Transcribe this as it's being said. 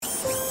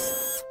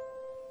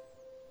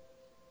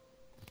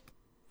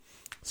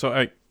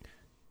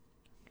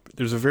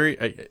There's a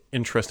very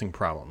interesting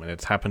problem, and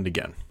it's happened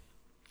again.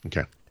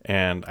 Okay.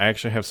 And I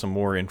actually have some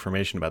more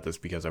information about this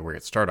because I work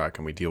at Stardock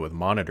and we deal with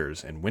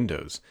monitors and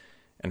Windows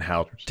and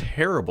how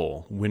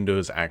terrible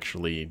Windows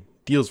actually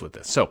deals with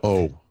this.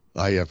 So,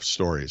 I have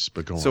stories,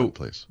 but go on,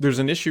 please. There's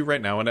an issue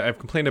right now, and I've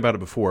complained about it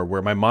before,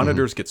 where my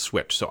monitors get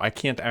switched. So I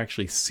can't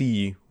actually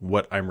see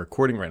what I'm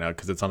recording right now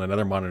because it's on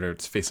another monitor.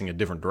 It's facing a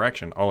different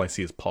direction. All I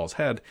see is Paul's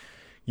head.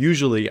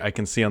 Usually I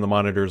can see on the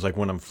monitors like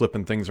when I'm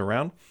flipping things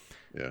around.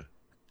 Yeah.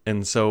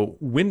 And so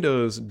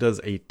Windows does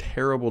a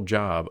terrible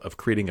job of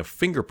creating a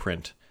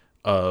fingerprint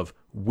of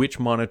which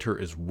monitor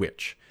is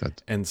which.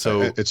 And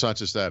so it's not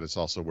just that, it's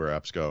also where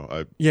apps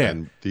go.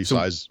 And the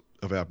size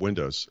of app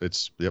windows.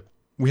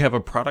 We have a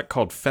product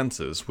called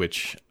Fences,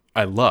 which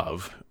I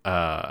love.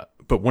 But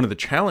one of the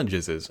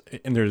challenges is,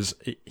 and there's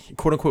a,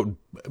 quote unquote,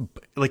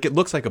 like it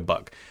looks like a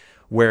bug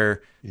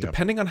where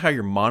depending on how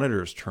your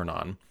monitors turn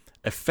on,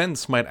 a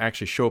fence might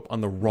actually show up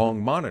on the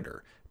wrong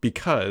monitor.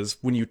 Because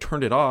when you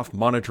turned it off,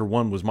 monitor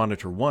 1 was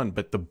monitor 1,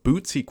 but the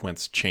boot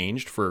sequence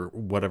changed for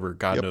whatever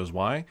God knows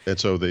why. And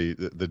so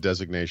the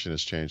designation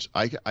has changed.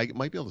 I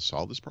might be able to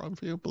solve this problem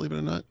for you, believe it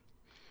or not.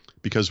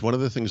 Because one of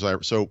the things I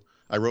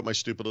wrote my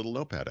stupid little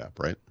notepad app,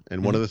 right?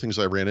 And one of the things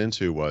I ran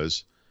into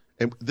was,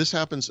 and this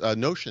happens,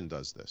 Notion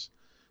does this.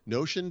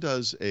 Notion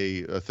does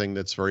a thing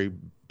that's very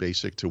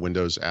basic to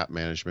Windows app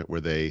management where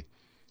they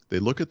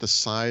look at the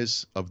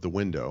size of the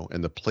window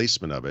and the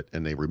placement of it,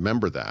 and they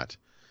remember that.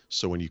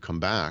 So when you come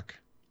back,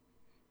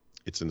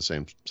 it's in the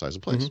same size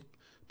and place.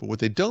 But what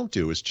they don't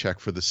do is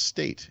check for the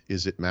state.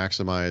 Is it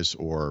maximized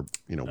or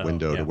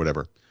windowed or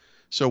whatever?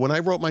 So when I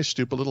wrote my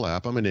stupid little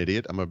app, I'm an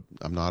idiot. I'm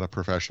not a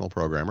professional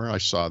programmer. I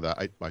saw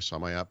that. I saw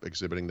my app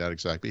exhibiting that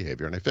exact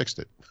behavior, and I fixed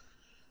it.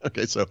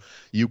 Okay, so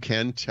you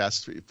can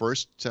test for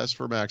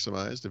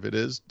maximized. If it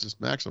is,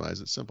 just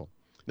maximize. It's simple.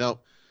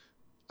 Now,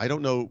 I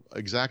don't know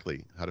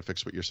exactly how to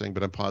fix what you're saying,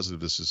 but I'm positive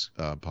this is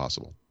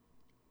possible.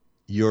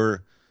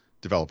 Your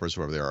developers,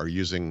 whoever they are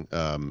using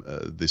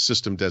the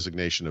system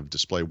designation of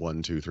display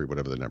 1, 2, 3,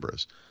 whatever the number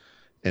is.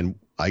 And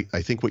I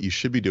think what you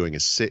should be doing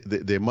is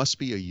there must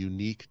be a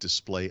unique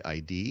display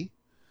ID.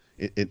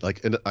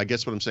 And I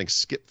guess what I'm saying,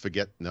 skip,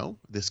 forget. No,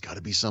 there's got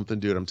to be something,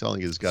 dude. I'm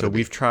telling you, there's got to be. So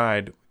we've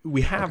tried.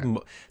 We have.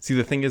 Okay. See,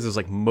 the thing is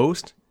like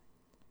most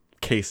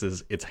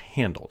cases, it's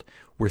handled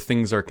where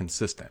things are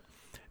consistent.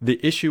 The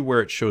issue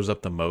where it shows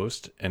up the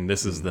most, and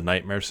this is the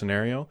nightmare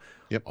scenario,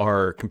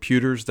 are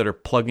computers that are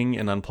plugging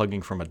and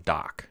unplugging from a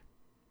dock.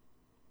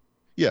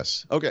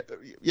 Yes. Okay.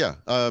 Yeah.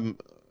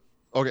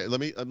 Okay. Let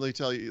me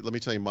tell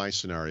you my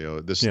scenario.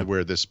 This is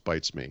where this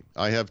bites me.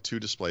 I have 2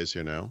 displays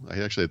here now. I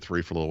actually had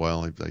 3 for a little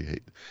while.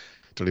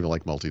 Don't even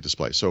like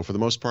multi-display. So for the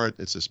most part,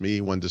 it's just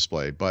me, 1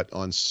 display. But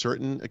on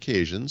certain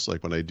occasions,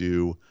 like when I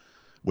do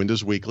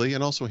Windows Weekly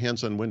and also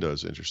hands-on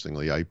Windows,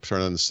 interestingly, I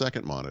turn on the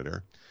second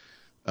monitor.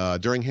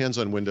 During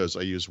hands-on Windows,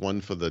 I use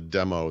one for the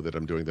demo that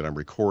I'm doing that I'm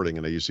recording,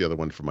 and I use the other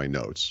one for my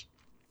notes.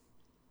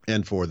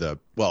 And for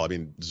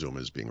Zoom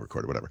is being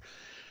recorded, whatever.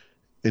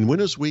 In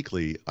Windows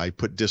Weekly, I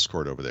put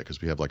Discord over there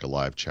because we have like a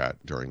live chat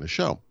during the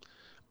show.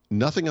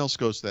 Nothing else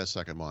goes to that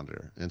second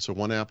monitor. And so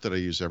one app that I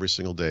use every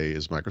single day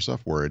is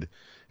Microsoft Word.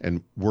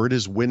 And Word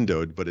is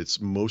windowed, but it's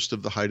most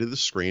of the height of the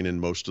screen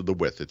and most of the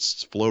width.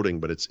 It's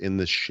floating, but it's in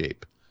this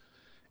shape.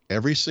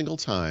 Every single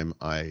time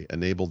I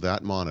enable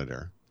that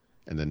monitor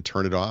and then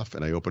turn it off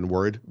and I open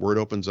Word, Word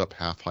opens up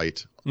half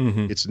height.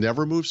 It's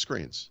never moved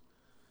screens.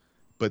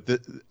 But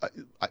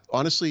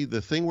honestly,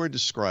 the thing we're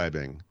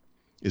describing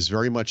is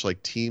very much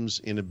like Teams'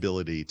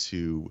 inability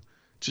to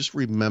just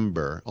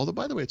remember. Although,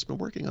 by the way, it's been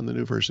working on the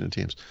new version of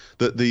Teams.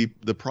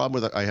 The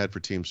problem I had for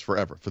Teams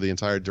forever, for the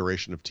entire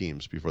duration of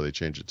Teams before they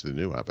changed it to the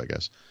new app, I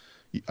guess,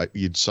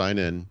 you'd sign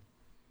in,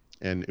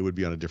 and it would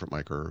be on a different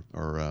mic or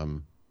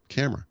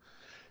camera.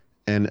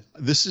 And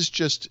this is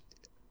just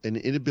an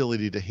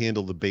inability to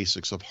handle the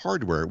basics of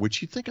hardware,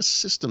 which you think a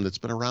system that's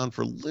been around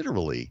for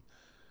literally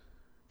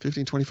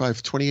 15,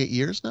 25, 28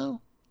 years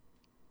now.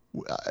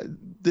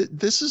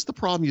 This is the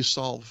problem you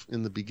solve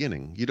in the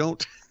beginning. You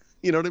don't,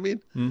 you know what I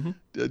mean?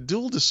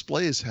 Dual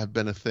displays have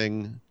been a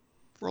thing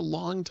for a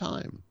long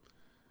time.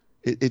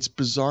 It's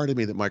bizarre to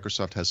me that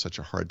Microsoft has such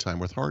a hard time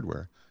with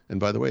hardware.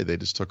 And by the way, they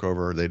just took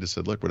over. They just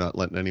said, look, we're not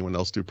letting anyone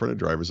else do printed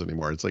drivers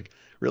anymore. It's like,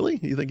 really?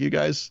 You think you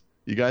guys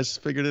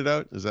figured it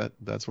out?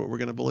 That's what we're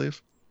going to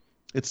believe?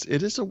 It's a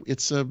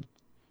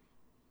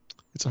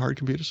hard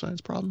computer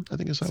science problem, I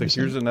think is how So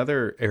here's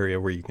another area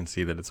where you can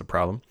see that it's a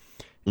problem.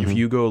 If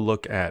you go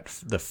look at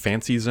the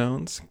Fancy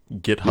Zones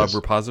GitHub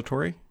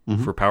repository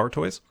for Power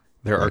Toys,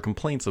 there are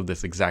complaints of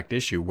this exact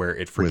issue where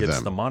it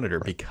forgets the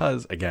monitor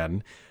because,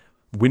 again,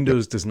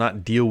 Windows does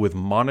not deal with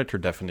monitor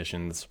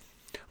definitions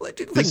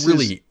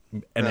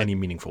in any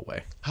meaningful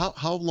way. How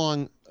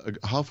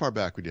far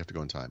back would you have to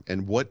go in time?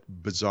 And what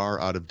bizarre,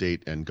 out of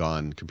date and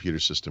gone computer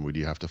system would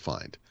you have to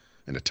find?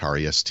 An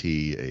Atari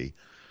ST,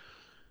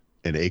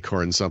 an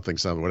Acorn something,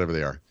 whatever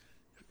they are,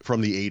 from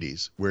the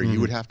 80s, where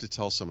you would have to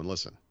tell someone,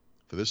 listen,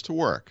 for this to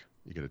work,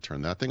 you got to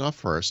turn that thing off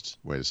first.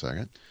 Wait a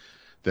second.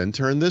 then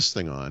turn this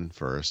thing on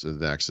first, and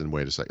next, and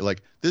wait a second.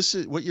 Like this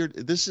is what you're.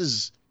 This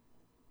is.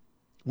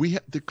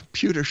 The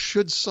computer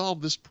should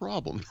solve this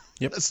problem.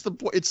 Yep. That's the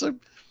point. It's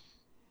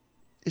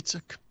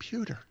a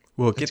computer.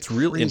 Well, it gets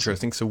real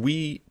interesting. So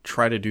we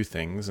try to do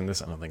things, and I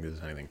don't think this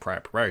is anything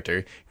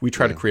proprietary. We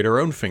try to create our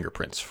own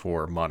fingerprints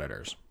for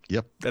monitors.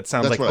 Yep. That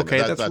sounds like,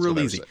 okay, that's real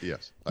easy.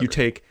 Yes.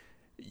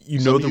 You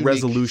know the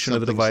resolution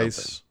of the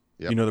device.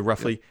 Yep. You know the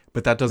roughly,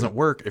 but that doesn't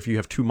work if you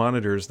have two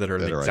monitors that are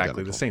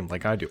exactly the same,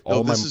 like I do.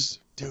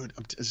 Dude,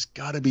 it's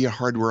got to be a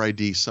hardware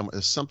ID, something.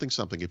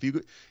 If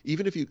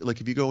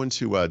you go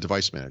into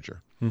Device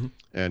Manager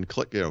and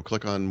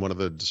click on one of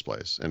the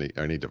displays,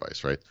 any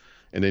device, right?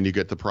 And then you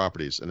get the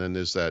properties, and then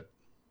there's that.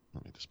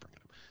 Let me just bring it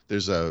up.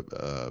 There's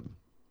a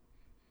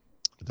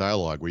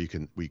dialog where you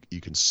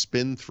can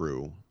spin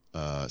through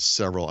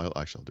several.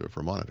 I'll do it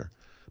for a monitor,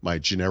 my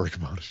generic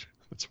monitor.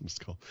 That's what it's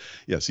called.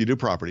 Yes, you do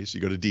properties.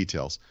 You go to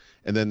details,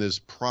 and then there's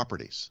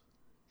properties,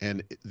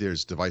 and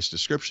there's device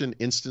description,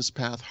 instance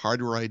path,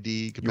 hardware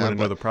ID. You want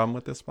to know the problem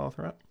with this, Paul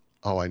Threat?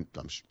 Oh,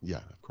 yeah,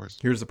 of course.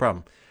 Here's the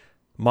problem: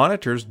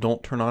 monitors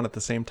don't turn on at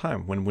the same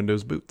time when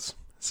Windows boots.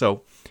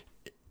 So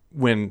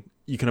when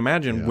you can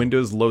imagine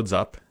Windows loads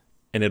up,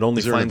 and it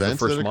only finds the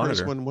first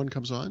monitor when one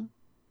comes on.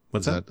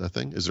 What's that a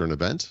thing? Is there an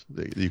event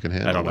that you can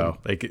handle? I don't know.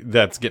 Like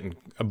that's getting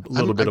a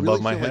little bit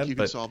above my head. Like you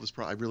can solve this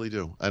problem. I really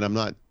do, and I'm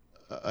not.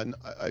 I'm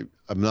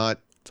not.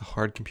 It's a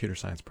hard computer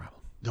science problem.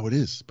 No, it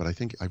is. But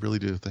I really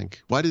do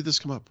think. Why did this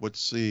come up?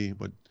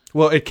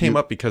 Well, it came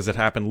up because it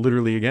happened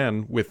literally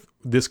again with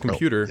this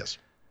computer. Yes.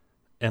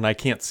 And I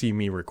can't see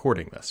me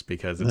recording this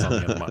because it's on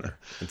the other monitor.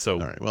 And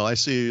so, all right. Well, I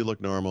see you look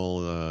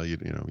normal.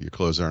 Your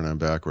clothes aren't on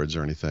backwards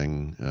or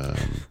anything.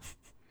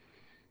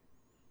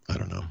 I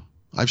don't know.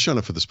 I've shown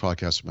up for this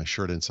podcast with my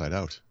shirt inside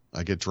out.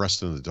 I get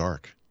dressed in the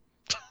dark.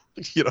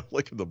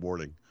 Like in the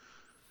morning.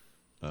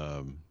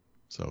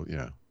 So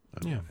yeah.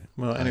 Yeah.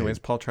 Well, anyways,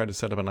 Paul tried to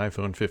set up an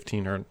iPhone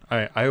 15 or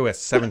iOS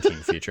 17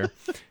 feature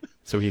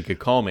so he could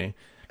call me,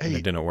 and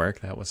it didn't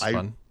work. That was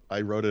fun. I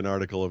wrote an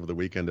article over the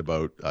weekend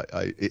about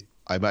I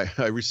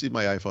received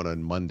my iPhone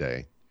on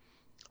Monday.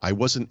 I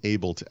wasn't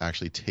able to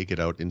actually take it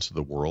out into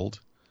the world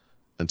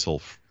until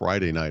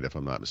Friday night, if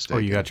I'm not mistaken. Oh,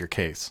 you got your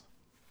case.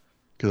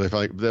 Because I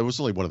felt like that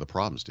was only one of the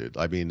problems, dude.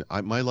 I mean,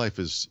 my life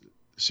is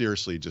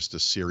seriously just a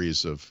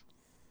series of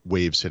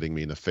waves hitting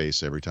me in the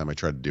face every time I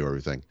try to do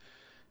everything.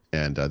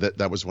 And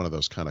that was one of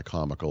those kind of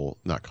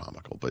not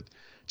comical, but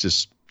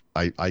just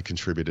I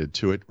contributed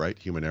to it, right?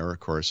 Human error, of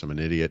course. I'm an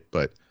idiot.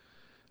 But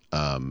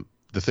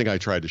the thing I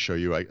tried to show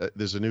you,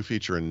 there's a new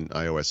feature in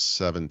iOS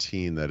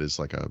 17 that is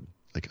like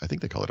I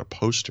think they call it a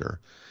poster.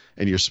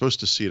 And you're supposed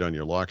to see it on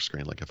your lock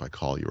screen, like if I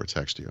call you or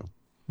text you.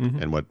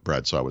 Mm-hmm. And what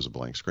Brad saw was a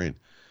blank screen.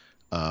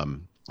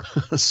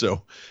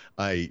 So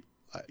I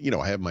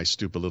have my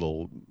stupid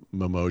little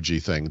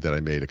Memoji thing that I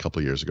made a couple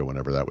of years ago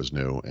whenever that was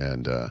new.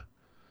 And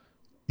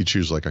you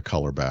choose like a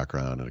color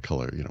background and a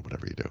color,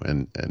 whatever you do.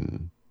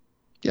 And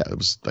yeah, it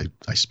was,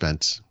 I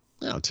spent,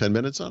 10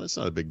 minutes on it. It's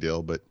not a big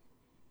deal, but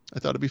I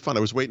thought it'd be fun.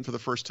 I was waiting for the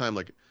first time,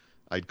 like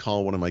I'd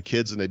call one of my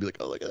kids and they'd be like,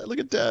 oh, look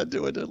at Dad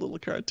doing a little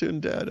cartoon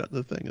Dad on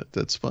the thing.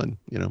 That's fun,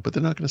 but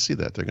they're not going to see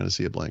that. They're going to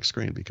see a blank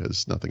screen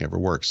because nothing ever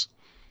works.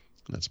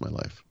 And that's my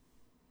life.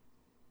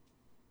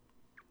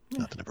 Yeah.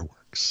 Nothing ever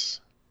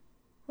works.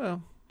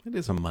 Well, it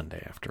is a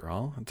Monday after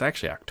all. It's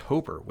actually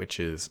October, which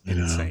is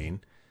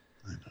insane.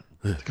 I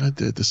know. God,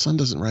 the sun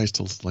doesn't rise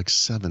till like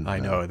 7. I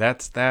know.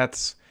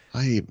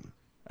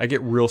 I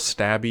get real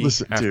stabby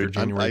after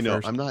January 1st. I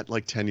know. I'm not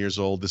like 10 years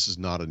old. This is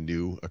not a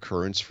new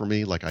occurrence for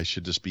me. Like I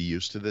should just be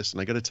used to this.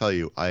 And I got to tell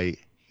you, I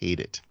hate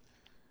it.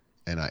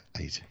 And I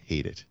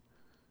hate it.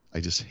 I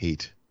just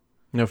hate.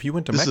 Now, if you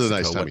went to Mexico, this is a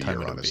nice time what of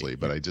year, honestly.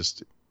 But I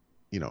just,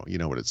 you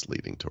know what it's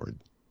leading toward.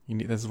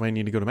 This is why you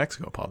need to go to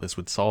Mexico, Paul. This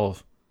would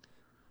solve.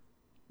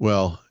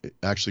 Well,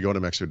 actually, going to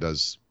Mexico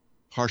does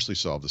partially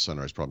solve the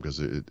sunrise problem because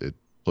it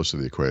close to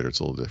the equator, it's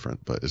a little different,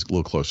 but it's a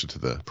little closer to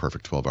the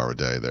perfect 12-hour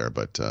day there.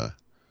 But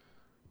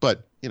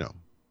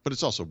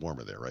it's also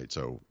warmer there, right?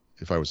 So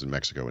if I was in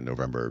Mexico in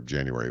November,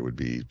 January, it would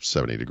be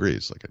 70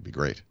 degrees. Like it'd be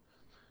great.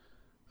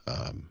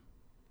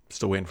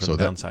 Still waiting for the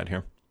downside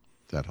here.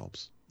 That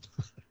helps.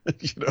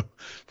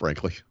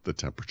 Frankly, the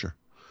temperature.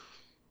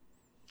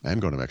 I am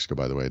going to Mexico,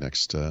 by the way,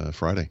 next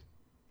Friday.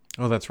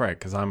 Oh, that's right,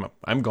 because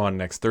I'm gone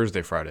next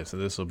Thursday, Friday, so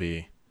this will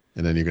be.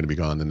 And then you're going to be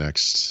gone the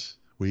next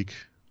week.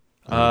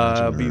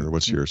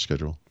 What's your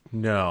schedule?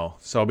 No,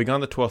 so I'll be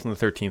gone the 12th and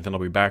the 13th, and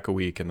I'll be back a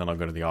week, and then I'll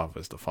go to the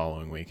office the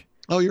following week.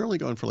 Oh, you're only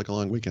going for like a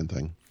long weekend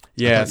thing.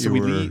 Yeah, so we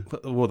leave.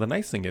 Well, the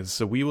nice thing is,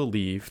 so we will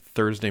leave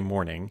Thursday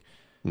morning,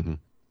 and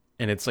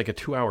it's like a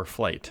 2-hour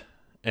flight,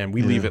 and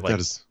we leave at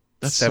like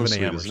 7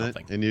 a.m. or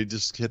something. And you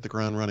just hit the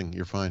ground running.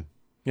 You're fine.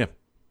 Yeah.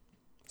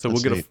 So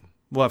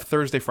we'll have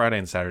Thursday, Friday,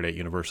 and Saturday at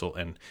Universal,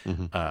 and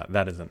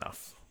that is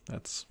enough.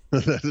 That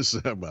is,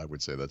 I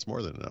would say that's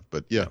more than enough.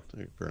 But yeah.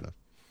 Fair enough.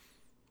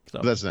 So,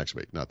 but that's next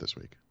week, not this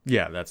week.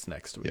 Yeah, that's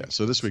next week. Yeah,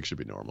 so this week should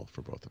be normal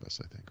for both of us,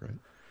 I think, right?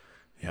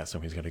 Yeah,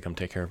 somebody's got to come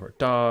take care of our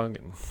dog,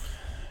 and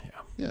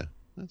yeah,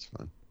 that's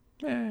fun.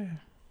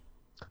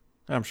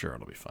 I'm sure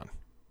it'll be fun.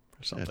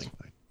 something. That's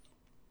fine.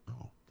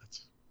 Oh,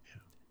 that's,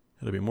 yeah.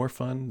 It'll be more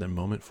fun than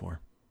moment 4.